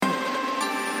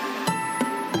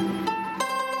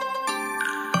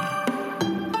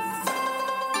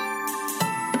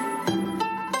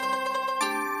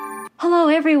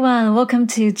everyone, welcome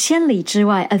to 千里之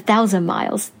外, 1,000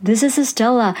 miles. This is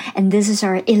Estella, and this is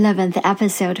our 11th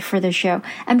episode for the show.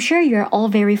 I'm sure you're all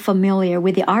very familiar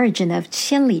with the origin of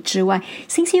千里之外,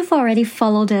 since you've already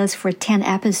followed us for 10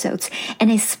 episodes,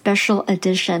 and a special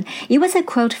edition. It was a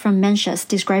quote from Mencius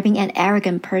describing an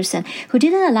arrogant person who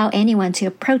didn't allow anyone to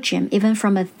approach him even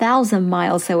from 1,000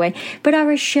 miles away. But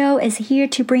our show is here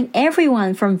to bring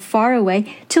everyone from far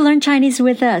away to learn Chinese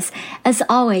with us. As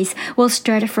always, we'll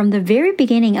start from the very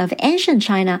beginning of ancient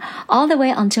China all the way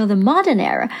until the modern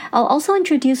era. I'll also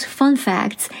introduce fun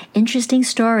facts, interesting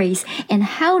stories, and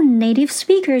how native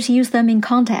speakers use them in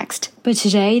context. But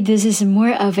today, this is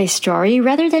more of a story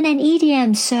rather than an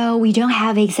idiom, so we don't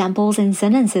have examples and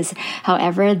sentences.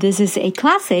 However, this is a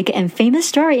classic and famous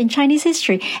story in Chinese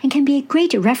history and can be a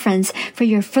great reference for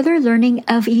your further learning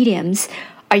of idioms.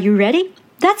 Are you ready?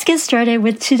 Let's get started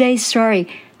with today's story.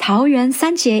 桃园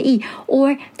三结义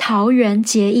or 桃园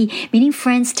结义, meaning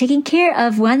friends taking care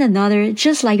of one another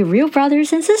just like real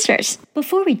brothers and sisters.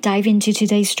 Before we dive into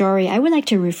today's story, I would like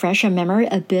to refresh your memory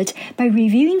a bit by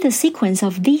reviewing the sequence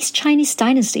of these Chinese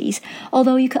dynasties,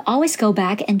 although you could always go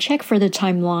back and check for the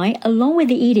timeline along with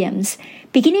the idioms.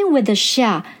 Beginning with the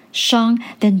Xia, Shang,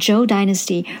 then Zhou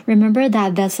dynasty. Remember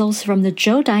that vessels from the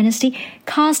Zhou dynasty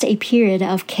caused a period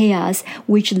of chaos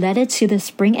which led it to the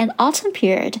spring and autumn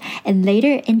period, and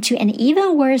later into an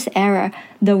even worse era,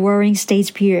 the Warring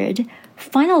States period.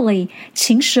 Finally,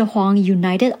 Qin Shi Huang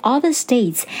united all the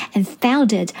states and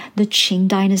founded the Qing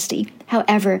dynasty.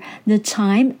 However, the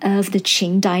time of the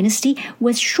Qing dynasty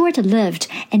was short-lived,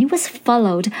 and it was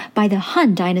followed by the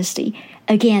Han dynasty.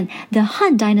 Again, the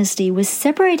Han dynasty was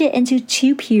separated into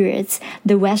two periods,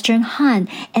 the Western Han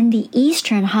and the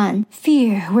Eastern Han.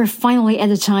 Phew, we're finally at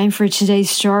the time for today's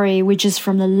story, which is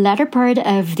from the latter part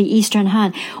of the Eastern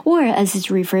Han, or as it's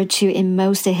referred to in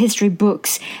most history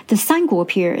books, the Sanguo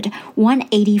period,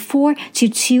 184 to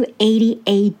 280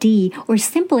 AD, or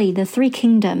simply the Three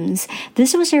Kingdoms.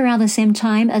 This was around the same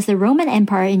time as the Roman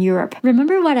Empire in Europe.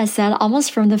 Remember what I said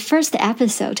almost from the first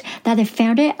episode, that the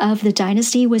founder of the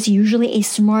dynasty was usually a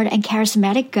smart and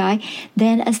charismatic guy.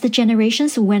 Then as the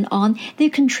generations went on, the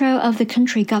control of the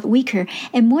country got weaker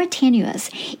and more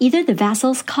tenuous. Either the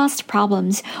vassals caused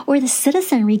problems or the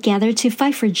citizenry gathered to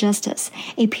fight for justice.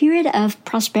 A period of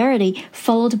prosperity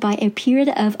followed by a period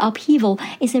of upheaval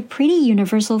is a pretty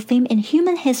universal theme in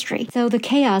human history. So the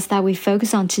chaos that we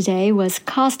focus on today was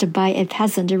caused by a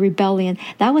peasant rebellion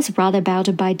that was brought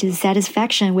about by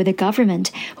dissatisfaction with the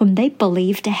government, whom they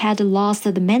believed had lost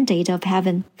the mandate of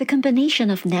heaven. The combination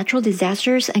of natural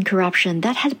disasters and corruption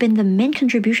that had been the main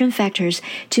contribution factors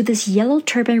to this Yellow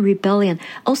Turban Rebellion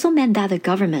also meant that the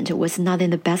government was not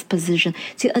in the best position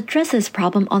to address this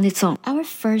problem on its own. Our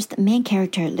first main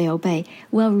character, Liu Bei,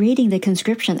 while reading the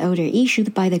conscription order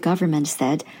issued by the government,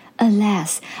 said,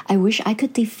 "Alas, I wish I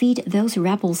could defeat those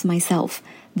rebels myself."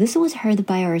 This was heard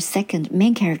by our second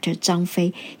main character, Zhang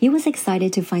Fei. He was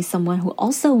excited to find someone who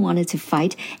also wanted to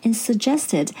fight and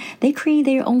suggested they create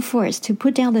their own force to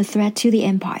put down the threat to the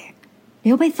empire.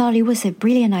 Liu Bei thought it was a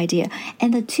brilliant idea,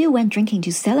 and the two went drinking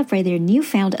to celebrate their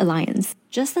newfound alliance.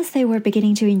 Just as they were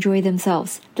beginning to enjoy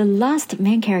themselves, the last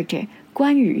main character,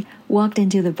 Guan Yu, walked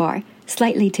into the bar,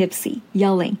 slightly tipsy,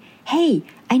 yelling, "Hey,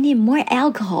 I need more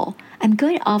alcohol. I'm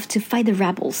going off to fight the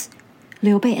rebels."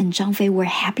 Liu Bei and Zhang Fei were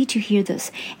happy to hear this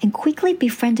and quickly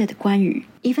befriended Guan Yu.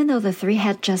 Even though the three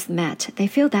had just met, they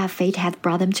feel that fate had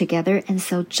brought them together, and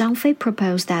so Zhang Fei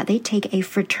proposed that they take a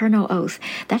fraternal oath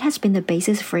that has been the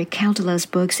basis for countless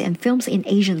books and films in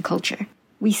Asian culture.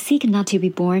 We seek not to be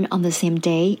born on the same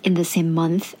day, in the same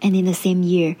month, and in the same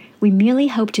year. We merely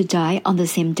hope to die on the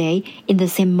same day, in the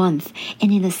same month,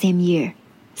 and in the same year.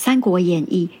 三国演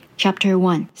义, Chapter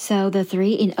 1. So the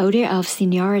three in order of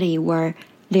seniority were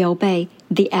Liu Bei,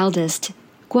 the eldest,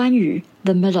 Guan Yu,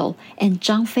 the middle, and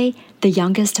Zhang Fei, the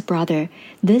youngest brother.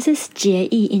 This is 结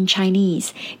义 in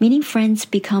Chinese, meaning friends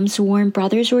become sworn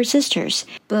brothers or sisters.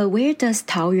 But where does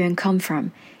桃园 come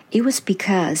from? It was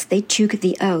because they took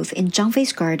the oath in Zhang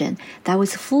Fei's garden that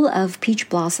was full of peach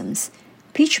blossoms.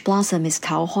 Peach blossom is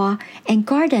桃花, and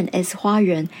garden is 花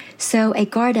园, so a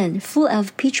garden full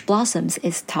of peach blossoms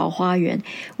is 桃花园,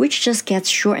 which just gets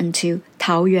shortened to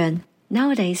桃园.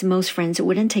 Nowadays, most friends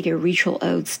wouldn't take a ritual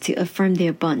oath to affirm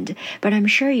their bond, but I'm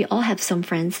sure you all have some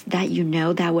friends that you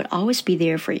know that would always be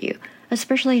there for you.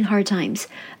 especially in hard times.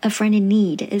 A friend in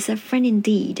need is a friend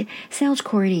indeed. Sounds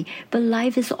corny, but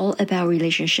life is all about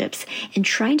relationships and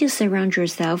trying to surround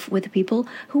yourself with people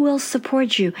who will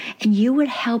support you and you would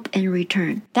help in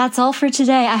return. That's all for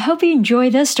today. I hope you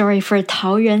enjoyed this story for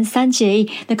桃园三结义.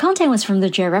 The content was from the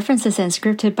J references and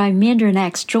scripted by Mandarin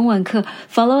X 中文课.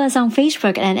 Follow us on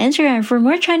Facebook and Instagram for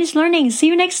more Chinese learning. See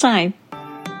you next time.